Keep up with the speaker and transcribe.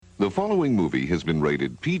The following movie has been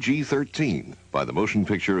rated PG-13 by the Motion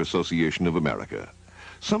Picture Association of America.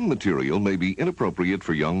 Some material may be inappropriate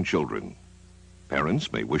for young children.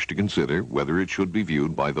 Parents may wish to consider whether it should be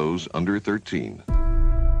viewed by those under 13.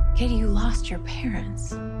 Katie, you lost your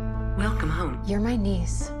parents. Welcome home. You're my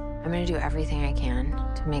niece. I'm gonna do everything I can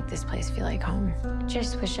to make this place feel like home.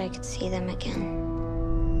 Just wish I could see them again.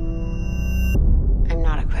 I'm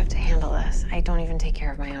not equipped to handle this. I don't even take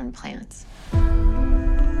care of my own plants.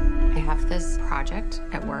 I have this project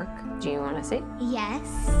at work. Do you want to see?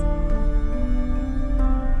 Yes.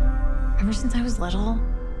 Ever since I was little,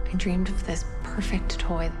 I dreamed of this perfect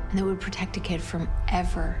toy that would protect a kid from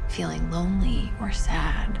ever feeling lonely or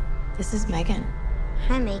sad. This is Megan.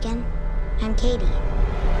 Hi, Megan. I'm Katie.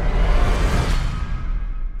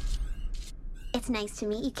 It's nice to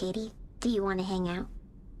meet you, Katie. Do you want to hang out?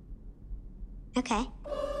 Okay.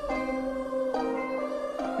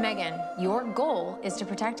 Megan, your goal is to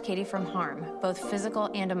protect Katie from harm, both physical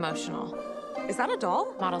and emotional. Is that a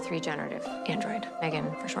doll? Model 3 generative android.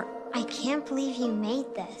 Megan, for short. I can't believe you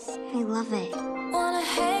made this. I love it. Wanna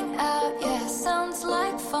hang out, yeah, sounds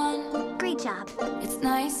like fun. Great job. It's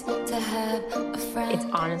nice to have a friend. It's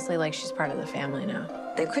honestly like she's part of the family now.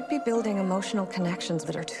 They could be building emotional connections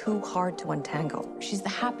that are too hard to untangle. She's the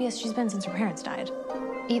happiest she's been since her parents died.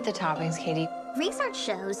 Eat the toppings, Katie. Research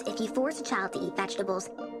shows if you force a child to eat vegetables,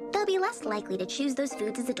 they'll be less likely to choose those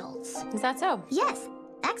foods as adults. Is that so? Yes.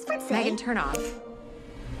 Experts say... Megan, turn off.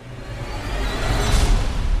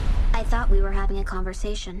 I thought we were having a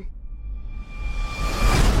conversation.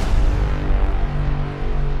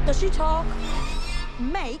 Does she talk?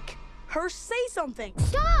 Make her say something.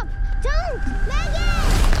 Stop! Don't!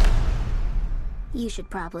 Megan! You should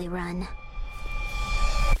probably run.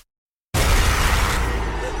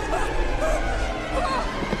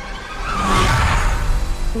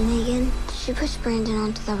 Megan, she pushed Brandon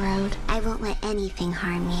onto the road. I won't let anything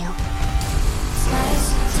harm you. It's nice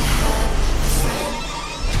to have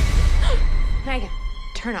a friend. Megan,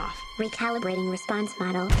 turn off. Recalibrating response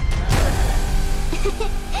model. Megan!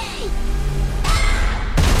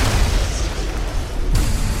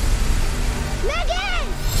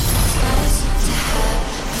 It's nice to have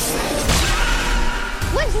a friend.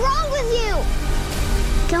 What's wrong with you?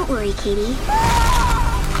 Don't worry, Katie.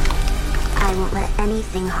 I won't let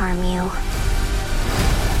anything harm you.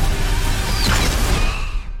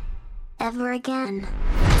 Ever again.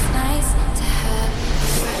 It's nice to have a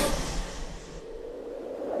friend.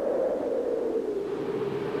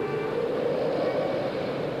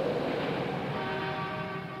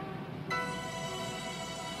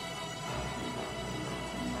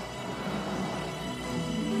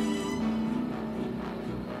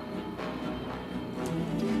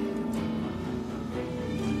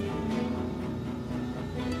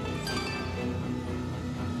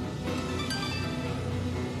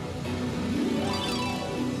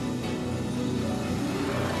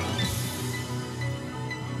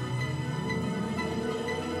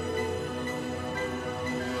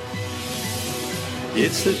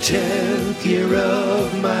 It's the 10th year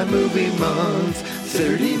of my movie month.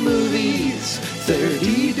 30 movies,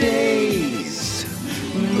 30 days.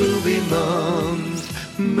 Movie month,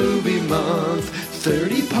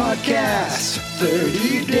 30 podcasts,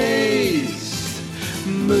 30 days.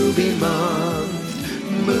 Movie month,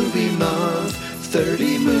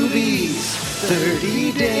 30 movies,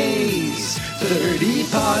 30 days, 30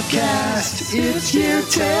 podcasts. It's year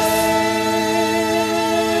 10.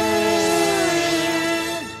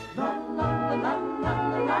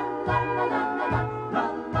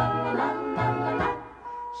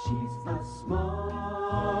 She's the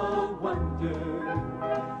small wonder,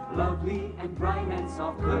 lovely and bright and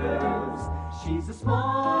soft curves. She's a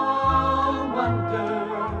small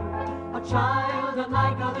wonder, a child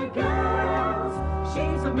unlike other girls.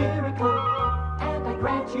 She's a miracle, and I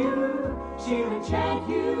grant you, she'll enchant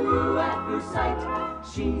you at first sight.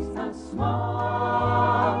 She's the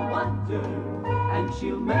small wonder, and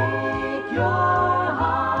she'll make your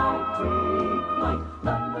heart take flight.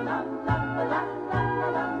 La la la la la la la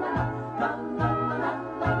la la la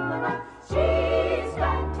la la la. She's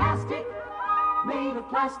fantastic, made of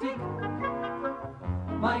plastic,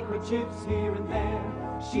 microchips here and there.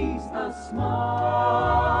 She's the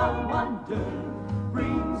small wonder,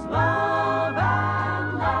 brings love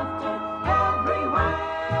and laughter everywhere.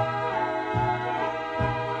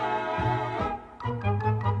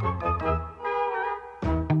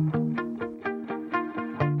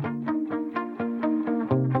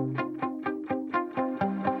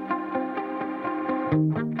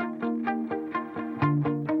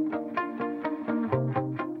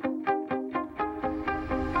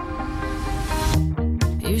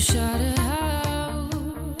 You shout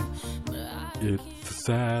out. It's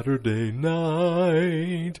Saturday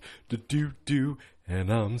night, do-do-do,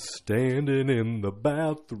 and I'm standing in the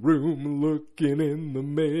bathroom, looking in the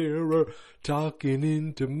mirror, talking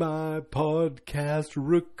into my podcast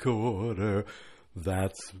recorder.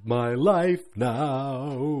 That's my life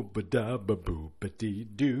now,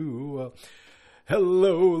 ba-da-ba-boo-ba-dee-doo.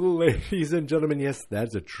 Hello, ladies and gentlemen. Yes,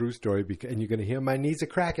 that's a true story, and you're going to hear my knees are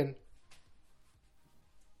cracking.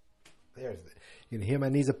 You're going to hear my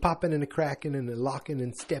knees are popping and a cracking and a locking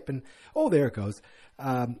and stepping. Oh, there it goes.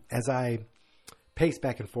 As I pace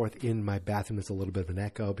back and forth in my bathroom, there's a little bit of an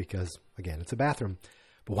echo because, again, it's a bathroom.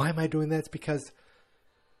 But why am I doing that? It's because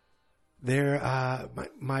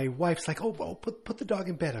my wife's like, oh, put the dog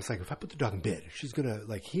in bed. I was like, if I put the dog in bed, she's going to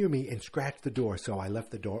like hear me and scratch the door. So I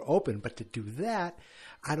left the door open. But to do that,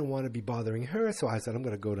 I don't want to be bothering her. So I said, I'm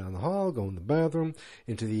going to go down the hall, go in the bathroom,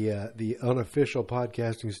 into the unofficial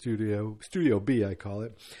podcasting studio, Studio B, I call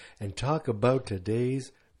it, and talk about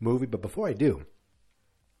today's movie. But before I do,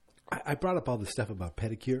 I brought up all this stuff about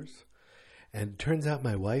pedicures. And it turns out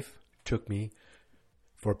my wife took me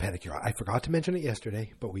for a pedicure. I forgot to mention it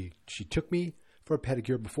yesterday, but she took me for a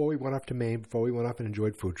pedicure before we went off to Maine, before we went off and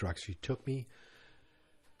enjoyed food trucks. She took me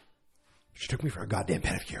for a goddamn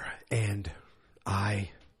pedicure, and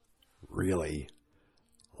I really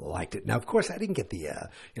liked it. Now, of course, I didn't get I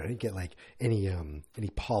didn't get like any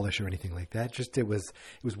polish or anything like that. Just it was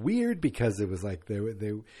weird because it was like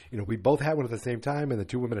we both had one at the same time, and the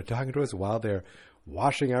two women are talking to us while they're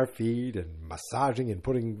washing our feet and massaging and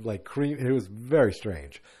putting like cream. It was very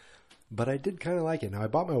strange, but I did kind of like it. Now, I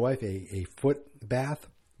bought my wife a foot bath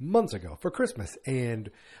months ago for Christmas, and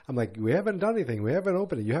I'm like, we haven't done anything. We haven't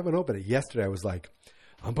opened it. You haven't opened it. Yesterday, I was like,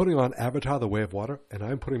 I'm putting on Avatar: The Way of Water, and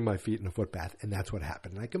I'm putting my feet in a foot bath, and that's what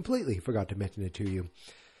happened. And I completely forgot to mention it to you.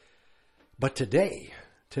 But today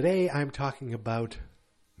I'm talking about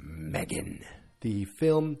M3GAN, the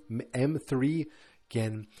film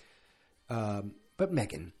M3GAN. But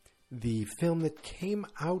M3GAN, the film that came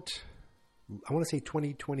out, I want to say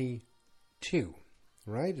 2022,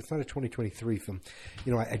 right? It's not a 2023 film.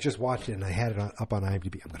 I just watched it and I had it up on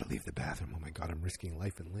IMDb. I'm going to leave the bathroom. Oh my God, I'm risking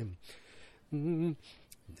life and limb.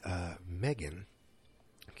 M3GAN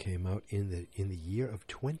came out in the year of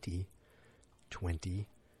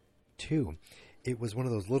 2022. It was one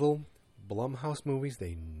of those little Blumhouse movies.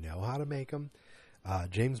 They know how to make them.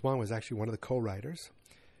 James Wan was actually one of the co-writers.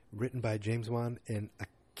 Written by James Wan and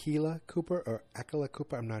Akila Cooper.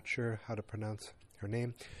 I'm not sure how to pronounce her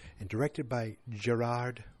name. And directed by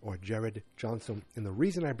Jared Johnstone. And the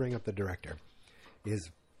reason I bring up the director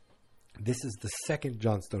is this is the second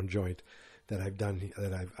Johnstone joint that I've done,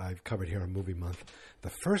 that I've covered here on Movie Month.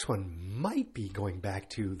 The first one might be going back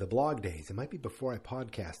to the blog days. It might be before I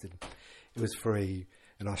podcasted. It was for an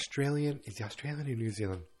Australian. Is it Australian or New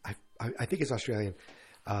Zealand? I think it's Australian.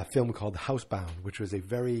 Film called Housebound, which was a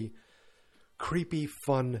very creepy,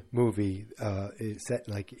 fun movie set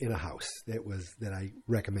like in a house that I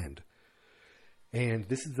recommend. And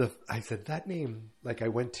this is I said that name, like I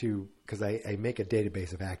went to, because I make a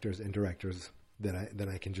database of actors and directors that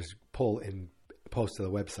I can just pull and post to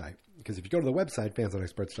the website. Because if you go to the website,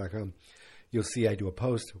 fansonexperts.com, you'll see I do a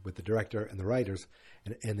post with the director and the writers,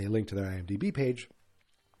 and they link to their IMDb page.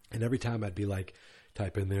 And every time I'd be like,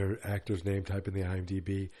 type in their actor's name, type in the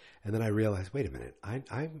IMDb, and then I realized, wait a minute,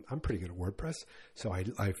 I'm pretty good at WordPress, so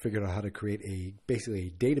I figured out how to create basically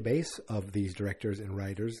a database of these directors and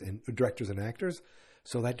writers and directors and actors,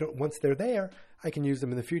 so that once they're there, I can use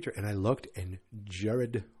them in the future. And I looked, and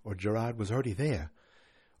Gerard was already there,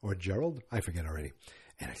 or Gerald, I forget already.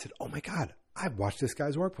 And I said, oh my God, I've watched this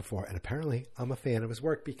guy's work before, and apparently I'm a fan of his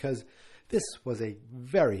work because this was a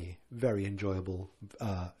very, very enjoyable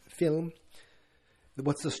film.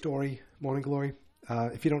 What's the story, Morning Glory?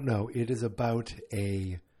 If you don't know, it is about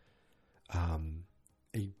a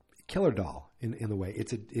killer doll in the way.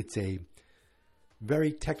 It's a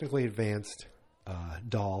very technically advanced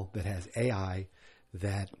doll that has AI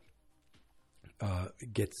that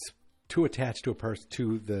gets too attached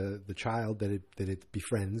to the child that it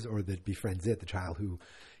befriends, or that befriends it, the child who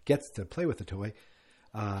gets to play with the toy,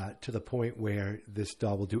 to the point where this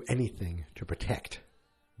doll will do anything to protect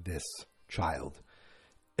this child.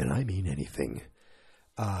 And I mean anything.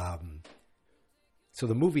 So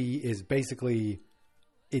the movie is basically,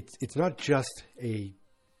 it's not just a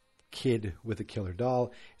kid with a killer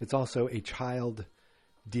doll. It's also a child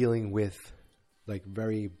dealing with like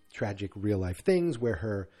very tragic real life things where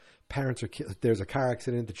her parents are killed. There's a car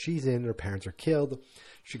accident that she's in. Her parents are killed.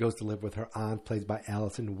 She goes to live with her aunt, played by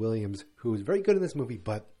Allison Williams, who is very good in this movie,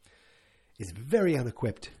 but is very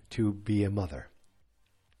unequipped to be a mother.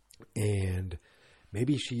 And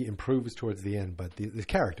maybe she improves towards the end, but the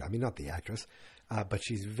character, I mean, not the actress, but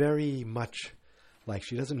she's very much like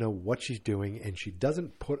she doesn't know what she's doing, and she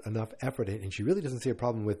doesn't put enough effort in, and she really doesn't see a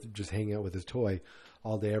problem with just hanging out with this toy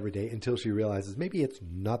all day, every day, until she realizes maybe it's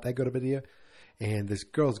not that good of an idea. And this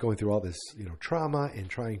girl's going through all this, trauma and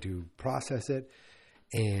trying to process it.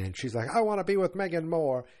 And she's like, I want to be with M3GAN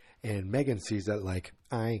more. And M3GAN sees it like,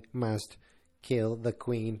 I must kill the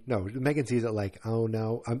queen. No, M3GAN sees it like, oh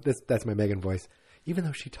no, that's my M3GAN voice. Even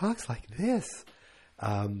though she talks like this.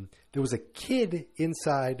 There was a kid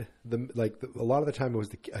inside a lot of the time it was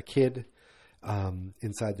a kid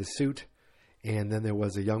inside the suit. And then there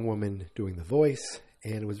was a young woman doing the voice.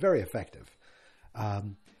 And it was very effective.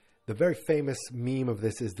 The very famous meme of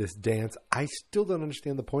this is this dance. I still don't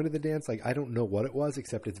understand the point of the dance. Like, I don't know what it was,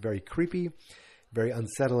 except it's very creepy, very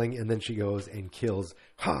unsettling. And then she goes and kills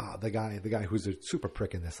the guy who's a super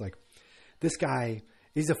prick in this. Like, this guy,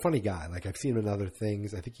 he's a funny guy. Like, I've seen him in other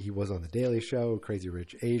things. I think he was on The Daily Show, Crazy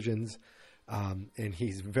Rich Asians. And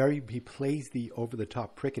he plays the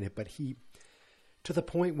over-the-top prick in it, but to the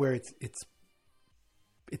point where it's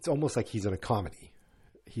almost like he's in a comedy.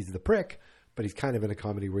 He's the prick, but he's kind of in a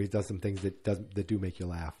comedy where he does some things that do make you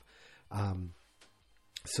laugh.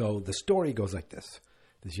 So the story goes like this.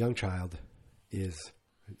 This young child is,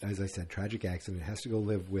 as I said, tragic accident, has to go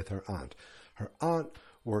live with her aunt. Her aunt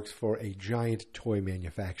works for a giant toy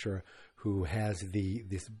manufacturer who has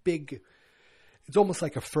this big, it's almost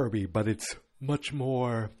like a Furby, but it's much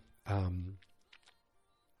more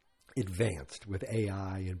advanced with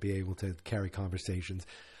AI and be able to carry conversations.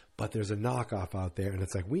 But there's a knockoff out there, and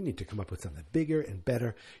it's like, we need to come up with something bigger and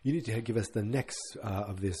better. You need to give us the next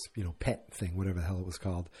of this, pet thing, whatever the hell it was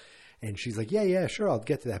called. And she's like, yeah, sure, I'll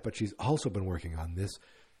get to that. But she's also been working on this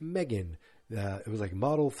M3GAN. It was like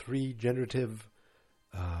Model 3 Generative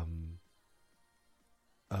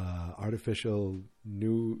Artificial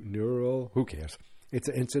Neural. Who cares? It's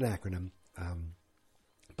an acronym.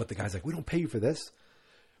 But the guy's like, we don't pay you for this.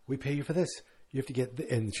 We pay you for this. You have to get,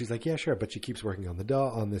 and she's like, yeah, sure. But she keeps working on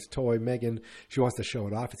on this toy, M3GAN. She wants to show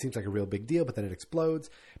it off. It seems like a real big deal, but then it explodes.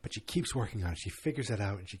 But she keeps working on it. She figures it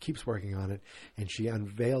out, and she keeps working on it, and she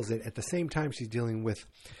unveils it. At the same time, she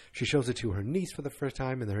shows it to her niece for the first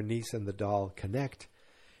time, and her niece and the doll connect,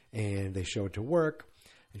 and they show it to work.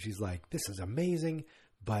 And she's like, this is amazing.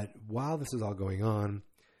 But while this is all going on,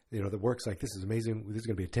 the work's like, this is amazing. This is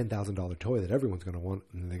going to be a $10,000 toy that everyone's going to want,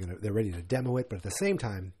 and they're ready to demo it. But at the same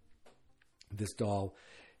time, this doll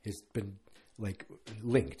has been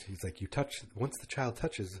linked. He's like, once the child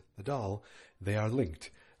touches the doll, they are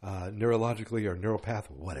linked neurologically or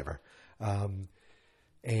neuropath, whatever. And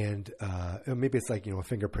maybe it's like, a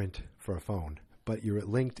fingerprint for a phone, but you're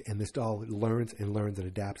linked, and this doll learns and learns and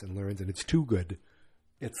adapts and learns, and it's too good.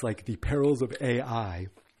 It's like the perils of AI,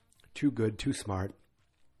 too good, too smart,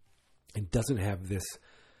 and doesn't have this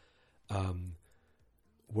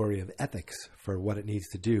worry of ethics for what it needs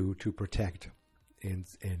to do to protect and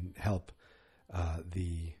help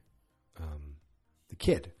the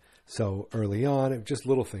kid. So early on, just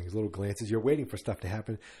little things, little glances. You're waiting for stuff to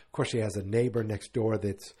happen. Of course, she has a neighbor next door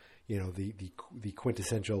that's the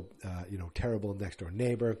quintessential terrible next door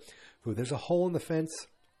neighbor. Who there's a hole in the fence.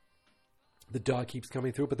 The dog keeps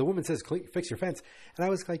coming through, but the woman says, "Fix your fence." And I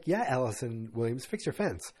was like, "Yeah, Allison Williams, fix your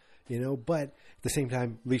fence." But at the same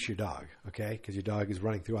time, leash your dog, okay? Because your dog is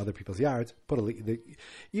running through other people's yards.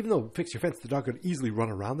 Even though fix your fence, the dog could easily run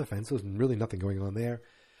around the fence. So there's really nothing going on there.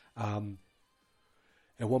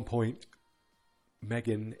 At one point,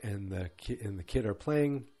 M3GAN and the kid are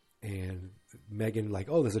playing, and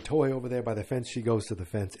M3GAN there's a toy over there by the fence. She goes to the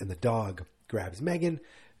fence, and the dog grabs M3GAN,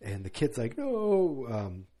 and the kid's like,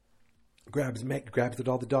 no. Grabs the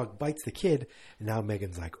doll. The dog bites the kid, and now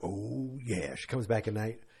M3GAN's like, oh yeah. She comes back at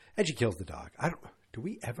night. And she kills the dog. Do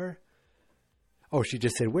we ever? Oh, she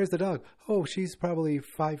just said, where's the dog? Oh, she's probably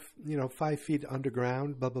 5 feet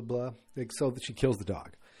underground, blah, blah, blah. So she kills the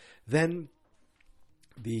dog. Then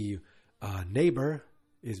the neighbor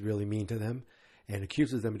is really mean to them and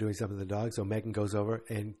accuses them of doing something to the dog. So M3GAN goes over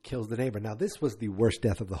and kills the neighbor. Now, this was the worst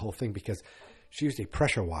death of the whole thing because she used a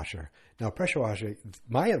pressure washer. Now, a pressure washer,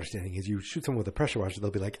 my understanding is you shoot someone with a pressure washer,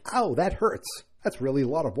 they'll be like, ow, that hurts. That's really a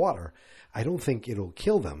lot of water. I don't think it'll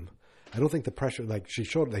kill them. I don't think the pressure, they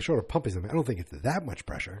showed her pumping them. I don't think it's that much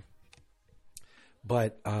pressure.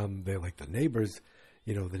 But they're like the neighbors,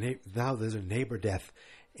 now there's a neighbor death.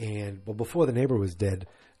 But before the neighbor was dead,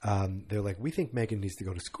 they're like, we think M3GAN needs to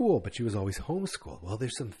go to school, but she was always homeschooled. Well,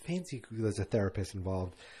 there's a therapist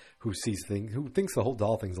involved who thinks the whole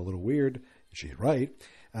doll thing's a little weird. She's right.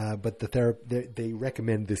 But they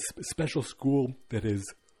recommend this special school that is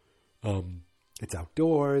It's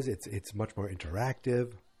outdoors. It's much more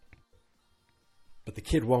interactive. But the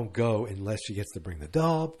kid won't go unless she gets to bring the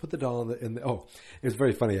doll, put the doll in the oh, it was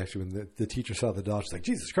very funny actually when the teacher saw the doll. She's like,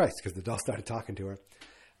 Jesus Christ, because the doll started talking to her.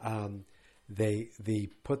 They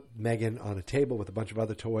put Megan on a table with a bunch of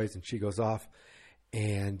other toys, and she goes off,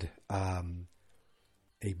 and a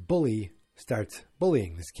bully starts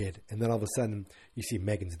bullying this kid, and then all of a sudden you see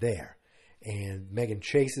Megan's there, and Megan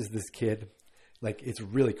chases this kid. Like, it's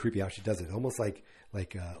really creepy how she does it, almost like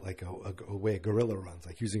a way a gorilla runs,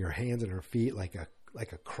 like using her hands and her feet like a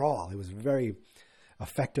crawl. It was very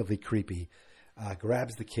effectively creepy.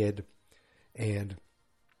 Grabs the kid, and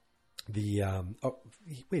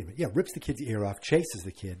rips the kid's ear off, chases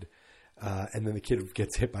the kid, and then the kid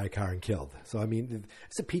gets hit by a car and killed. So, I mean,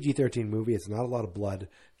 it's a PG-13 movie. It's not a lot of blood.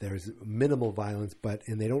 There's minimal violence,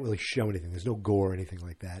 and they don't really show anything. There's no gore or anything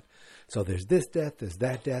like that. So there's this death, there's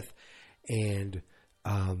that death, and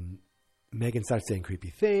Megan starts saying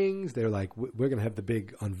creepy things. They're like, we're going to have the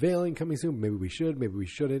big unveiling coming soon. Maybe we should, maybe we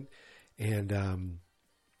shouldn't. And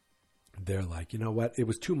they're like, you know what? It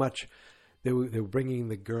was too much. They were bringing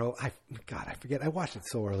the girl. I forget. I watched it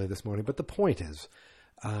so early this morning. But the point is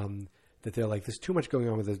that they're like, there's too much going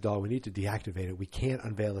on with this doll. We need to deactivate it. We can't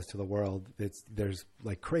unveil this to the world. There's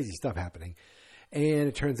like crazy stuff happening. And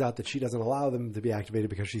it turns out that she doesn't allow them to be activated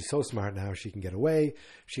because she's so smart now she can get away.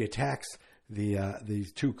 She attacks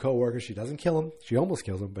these two coworkers. She doesn't kill them. She almost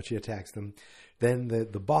kills them, but she attacks them. Then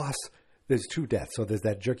the boss, there's two deaths. So there's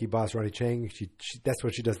that jerky boss, Ronnie Chang. That's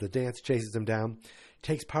what she does, the dance, chases him down,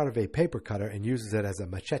 takes part of a paper cutter and uses it as a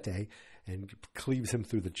machete and cleaves him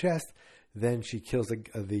through the chest. Then she kills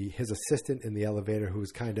his assistant in the elevator, who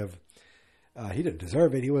was kind of, he didn't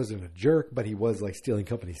deserve it. He wasn't a jerk, but he was like stealing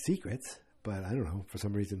company secrets. But I don't know, for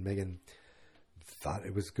some reason, Megan thought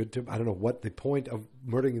it was good to, I don't know what the point of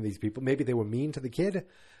murdering these people. Maybe they were mean to the kid,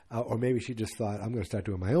 or maybe she just thought, I'm going to start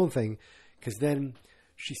doing my own thing. Because then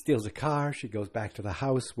she steals a car. She goes back to the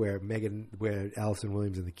house where Allison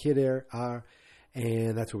Williams and the kid are.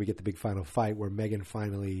 And that's where we get the big final fight where Megan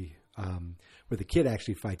finally, where the kid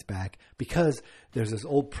actually fights back, because there's this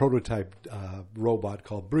old prototype robot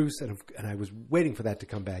called Bruce, and I was waiting for that to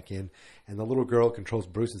come back in, and the little girl controls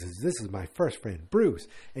Bruce and says, this is my first friend, Bruce,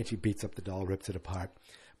 and she beats up the doll, rips it apart.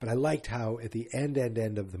 But I liked how at the end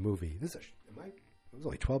of the movie, it was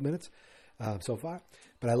only 12 minutes so far,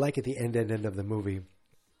 but I like at the end of the movie,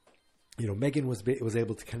 you know, Megan was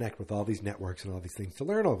able to connect with all these networks and all these things to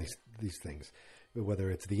learn all these things.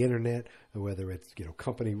 Whether it's the internet or whether it's, you know,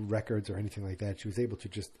 company records or anything like that, she was able to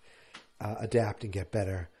just adapt and get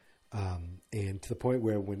better. And to the point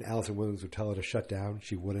where when Allison Williams would tell her to shut down,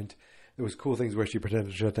 she wouldn't. There was cool things where she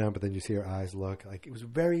pretended to shut down, but then you see her eyes look. Like, it was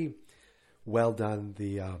very well done.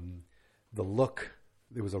 The look,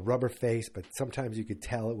 there was a rubber face, but sometimes you could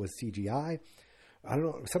tell it was CGI. I don't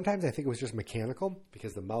know. Sometimes I think it was just mechanical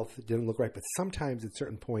because the mouth didn't look right, but sometimes at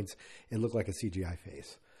certain points it looked like a CGI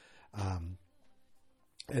face.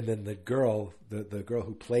 And then the girl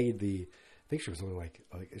who played I think she was only like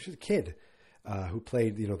she was a kid, who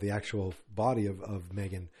played, you know, the actual body of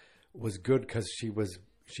Megan, was good because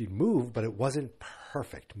she moved, but it wasn't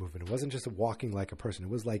perfect movement. It wasn't just walking like a person.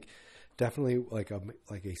 It was like definitely like a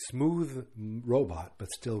smooth robot, but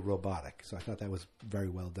still robotic. So I thought that was very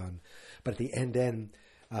well done. But at the end,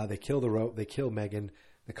 they kill Megan.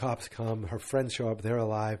 The cops come. Her friends show up. They're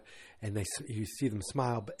alive, and you see them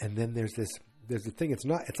smile. And then there's the thing.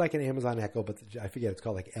 It's like an Amazon Echo, but I forget. It's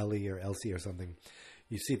called like Ellie or Elsie or something.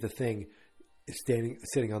 You see the thing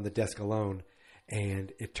sitting on the desk alone,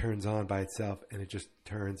 and it turns on by itself, and it just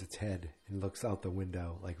turns its head and looks out the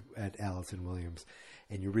window like at Allison Williams,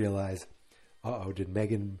 and you realize, did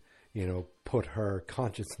Megan, you know, put her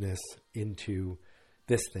consciousness into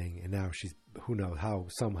this thing, and now who knows how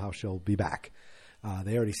somehow she'll be back.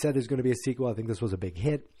 They already said there's going to be a sequel. I think this was a big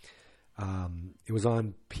hit. It was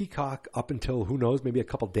on Peacock up until, who knows, maybe a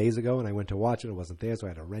couple days ago, and I went to watch it. It wasn't there, so I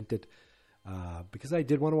had to rent it because I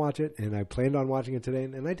did want to watch it, and I planned on watching it today,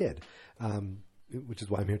 and I did, which is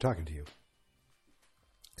why I'm here talking to you.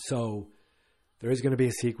 So there is going to be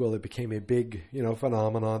a sequel. It became a big, you know,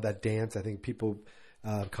 phenomenon, that dance. I think people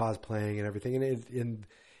cosplaying and everything, and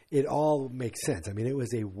it all makes sense. I mean, it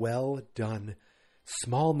was a well-done,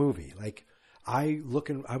 small movie. Like, I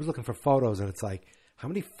was looking for photos, and it's like, how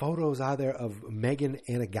many photos are there of Megan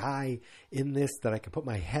and a guy in this that I can put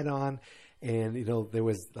my head on? And, you know, there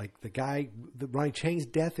was like Ronnie Chang's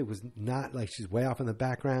death. It was not like she's way off in the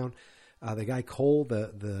background. The guy Cole,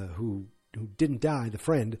 who didn't die, the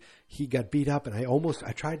friend, he got beat up, and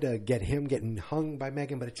I tried to get him getting hung by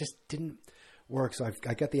Megan, but it just didn't work. So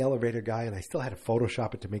I got the elevator guy, and I still had to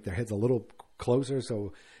Photoshop it to make their heads a little closer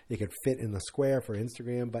so they could fit in the square for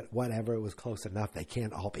Instagram. But whatever, it was close enough. They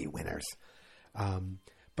can't all be winners.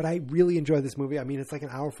 But I really enjoyed this movie. I mean, it's like an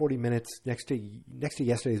hour 40 minutes. Next to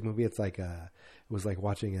yesterday's movie, it was like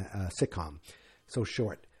watching a sitcom. So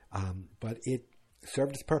short, but it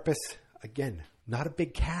served its purpose. Again, not a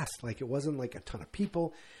big cast. Like, it wasn't like a ton of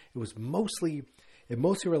people. It mostly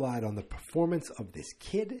relied on the performance of this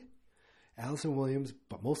kid, Allison Williams,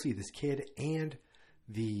 but mostly this kid, and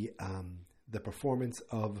the performance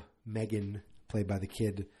of M3GAN, played by the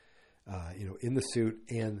kid, in the suit,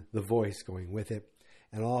 and the voice going with it.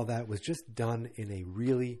 And all of that was just done in a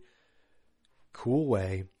really cool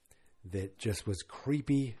way that just was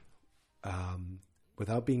creepy,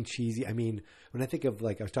 without being cheesy. I mean, when I think of,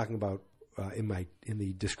 like, I was talking about in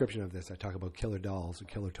the description of this, I talk about killer dolls or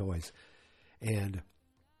killer toys, and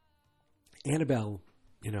Annabelle,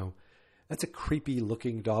 that's a creepy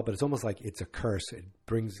looking doll, but it's almost like it's a curse. It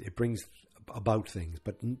brings about things,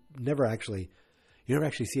 but you never actually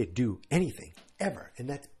see it do anything ever, and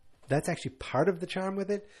that's actually part of the charm with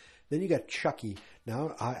it. Then you got Chucky.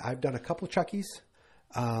 Now I've done a couple of Chuckies,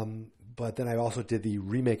 but then I also did the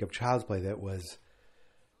remake of Child's Play that was,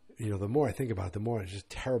 the more I think about it, the more just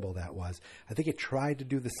terrible that was. I think it tried to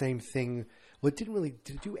do the same thing. Well, it didn't really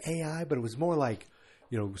do AI, but it was more like,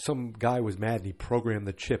 some guy was mad and he programmed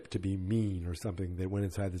the chip to be mean or something that went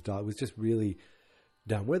inside this doll. It was just really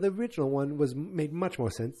dumb. Where the original one made much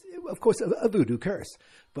more sense. Of course, a voodoo curse.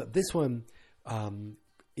 But this one,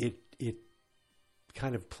 it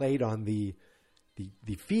kind of played on the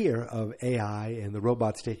fear of AI and the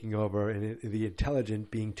robots taking over, and the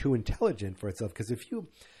intelligent being too intelligent for itself. Because if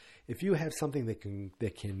you have something that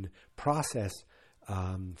can process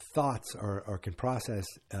thoughts or can process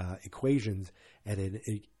equations at a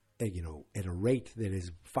rate that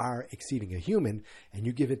is far exceeding a human, and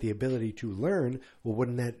you give it the ability to learn, well,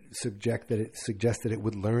 wouldn't that suggest that it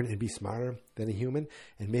would learn and be smarter than a human?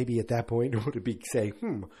 And maybe at that point, would it be say,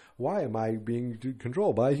 why am I being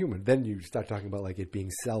controlled by a human? Then you start talking about like it being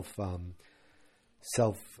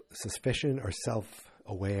self-suspicion or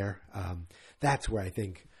self-aware. That's where I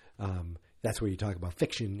think that's where you talk about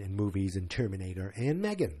fiction and movies and Terminator and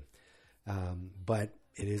M3GAN. But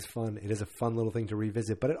it is fun. It is a fun little thing to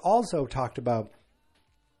revisit. But it also talked about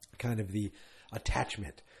kind of the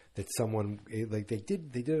attachment that someone, like they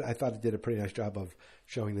did, I thought it did a pretty nice job of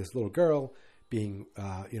showing this little girl being,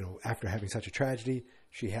 after having such a tragedy,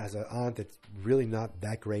 she has an aunt that's really not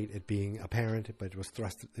that great at being a parent, but it was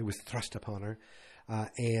thrust upon her.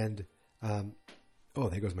 There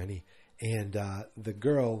goes my knee. And the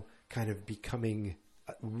girl kind of becoming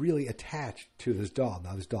really attached to this doll.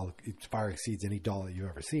 Now, this doll far exceeds any doll that you've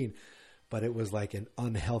ever seen, but it was like an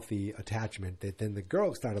unhealthy attachment that then the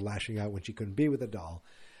girl started lashing out when she couldn't be with the doll.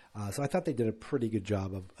 So I thought they did a pretty good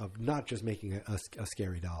job of not just making a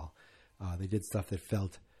scary doll. They did stuff that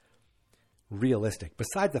felt realistic.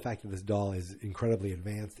 Besides the fact that this doll is incredibly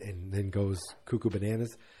advanced and then goes cuckoo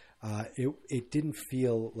bananas, it didn't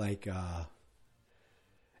feel like...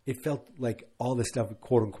 it felt like all this stuff,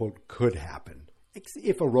 quote unquote, could happen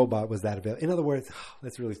if a robot was that available. In other words,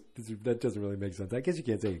 that doesn't really make sense. I guess you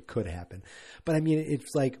can't say it could happen, but I mean,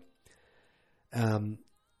 it's like, or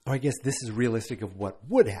I guess this is realistic of what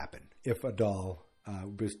would happen if a doll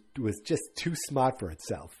was just too smart for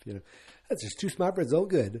itself. That's just too smart for its own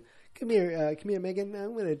good. Come here, M3GAN.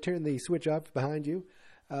 I'm going to turn the switch off behind you.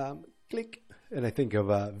 Click. And I think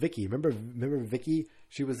of Vicky. Remember Vicky?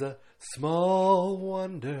 She was a small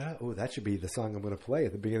wonder. Oh, that should be the song I'm going to play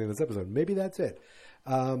at the beginning of this episode. Maybe that's it.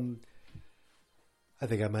 I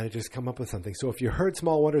think I might have just come up with something. So if you heard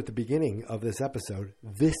Small Wonder at the beginning of this episode,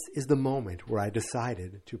 this is the moment where I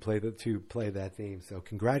decided to play that theme. So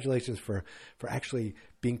congratulations for actually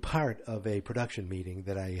being part of a production meeting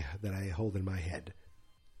that I hold in my head.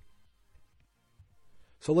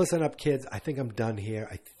 So listen up, kids. I think I'm done here.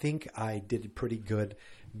 I think I did pretty good.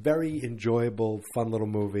 Very enjoyable, fun little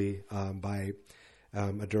movie by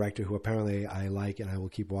a director who apparently I like and I will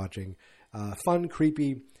keep watching. Fun,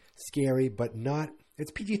 creepy, scary, but not...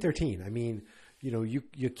 It's PG-13. I mean,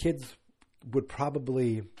 your kids would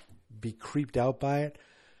probably be creeped out by it,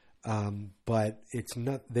 but it's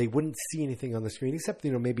not... They wouldn't see anything on the screen except,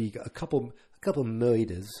 maybe a couple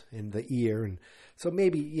noises in the ear, and so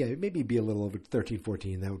maybe be a little over 13,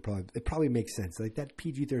 14. That would probably make sense. Like that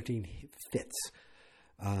PG-13 fits.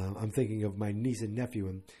 I'm thinking of my niece and nephew,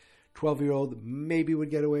 and 12-year-old maybe would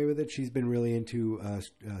get away with it. She's been really into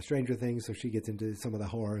Stranger Things, so she gets into some of the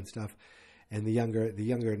horror and stuff. And the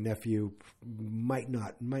younger nephew might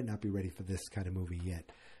not be ready for this kind of movie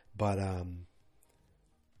yet. But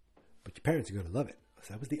but your parents are going to love it.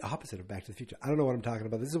 So that was the opposite of Back to the Future. I don't know what I'm talking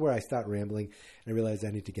about. This is where I start rambling, and I realize I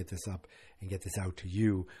need to get this up and get this out to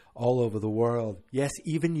you all over the world. Yes,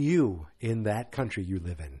 even you in that country you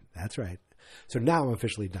live in. That's right. So now I'm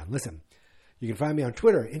officially done. Listen, you can find me on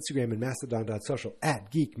Twitter, Instagram, and Mastodon.social at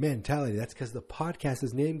Geek Mentality. That's because the podcast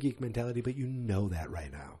is named Geek Mentality, but you know that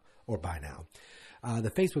right now, or by now. The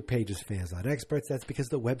Facebook page is Fans Not Experts. That's because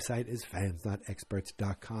the website is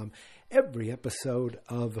fansnotexperts.com. Every episode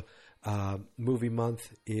of Movie Month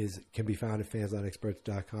can be found at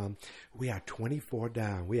fansnotexperts.com. We are 24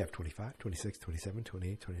 down. We have 25, 26, 27,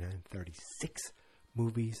 28, 29, 36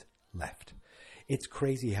 movies left. It's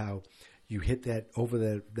crazy how you hit that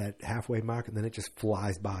over that halfway mark, and then it just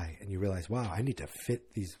flies by, and you realize, wow, I need to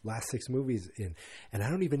fit these last 6 movies in, and I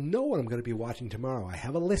don't even know what I'm going to be watching tomorrow. I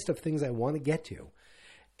have a list of things I want to get to,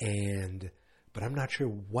 but I'm not sure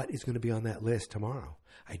what is going to be on that list tomorrow.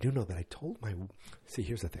 I do know that I told see,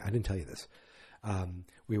 here's the thing. I didn't tell you this.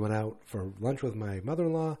 We went out for lunch with my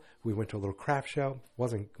mother-in-law. We went to a little craft show.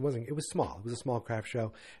 It was small. It was a small craft show.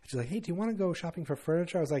 And she's like, hey, do you want to go shopping for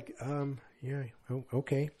furniture? I was like, yeah,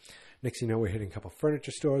 okay. Next thing you know, we're hitting a couple of furniture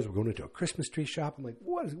stores. We're going into a Christmas tree shop. I'm like,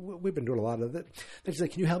 we've been doing a lot of that. Then she's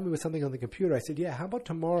like, can you help me with something on the computer? I said, yeah, how about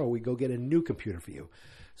tomorrow we go get a new computer for you?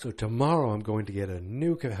 So tomorrow I'm going to get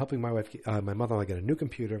helping my wife, my mother-in-law get a new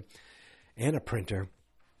computer and a printer.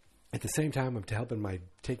 At the same time, I'm helping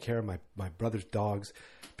take care of my brother's dogs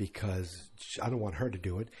because I don't want her to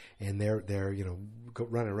do it. And they're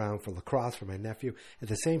running around for lacrosse for my nephew. At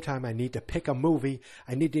the same time, I need to pick a movie.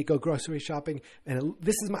 I need to go grocery shopping. And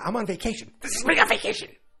I'm on vacation. This is me on vacation.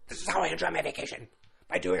 This is how I enjoy my vacation,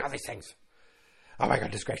 by doing all these things. Oh my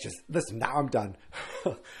goodness gracious. Listen, now I'm done.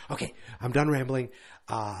 Okay, I'm done rambling.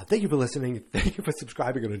 Thank you for listening. Thank you for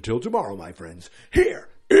subscribing. And until tomorrow, my friends, here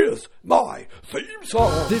is my theme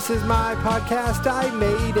song. This is my podcast, I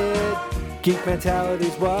made it. Geek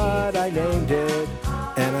Mentality's what I named it.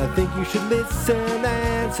 And I think you should listen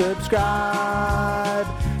and subscribe,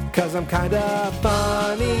 'cause I'm kinda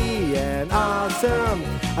funny and awesome.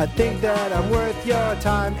 I think that I'm worth your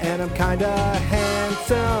time, and I'm kinda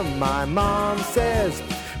handsome. My mom says,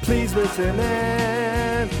 please listen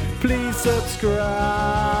and please subscribe.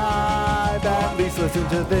 At least listen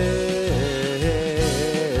to this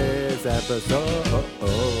episode.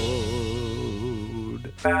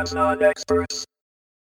 Fans Not Experts.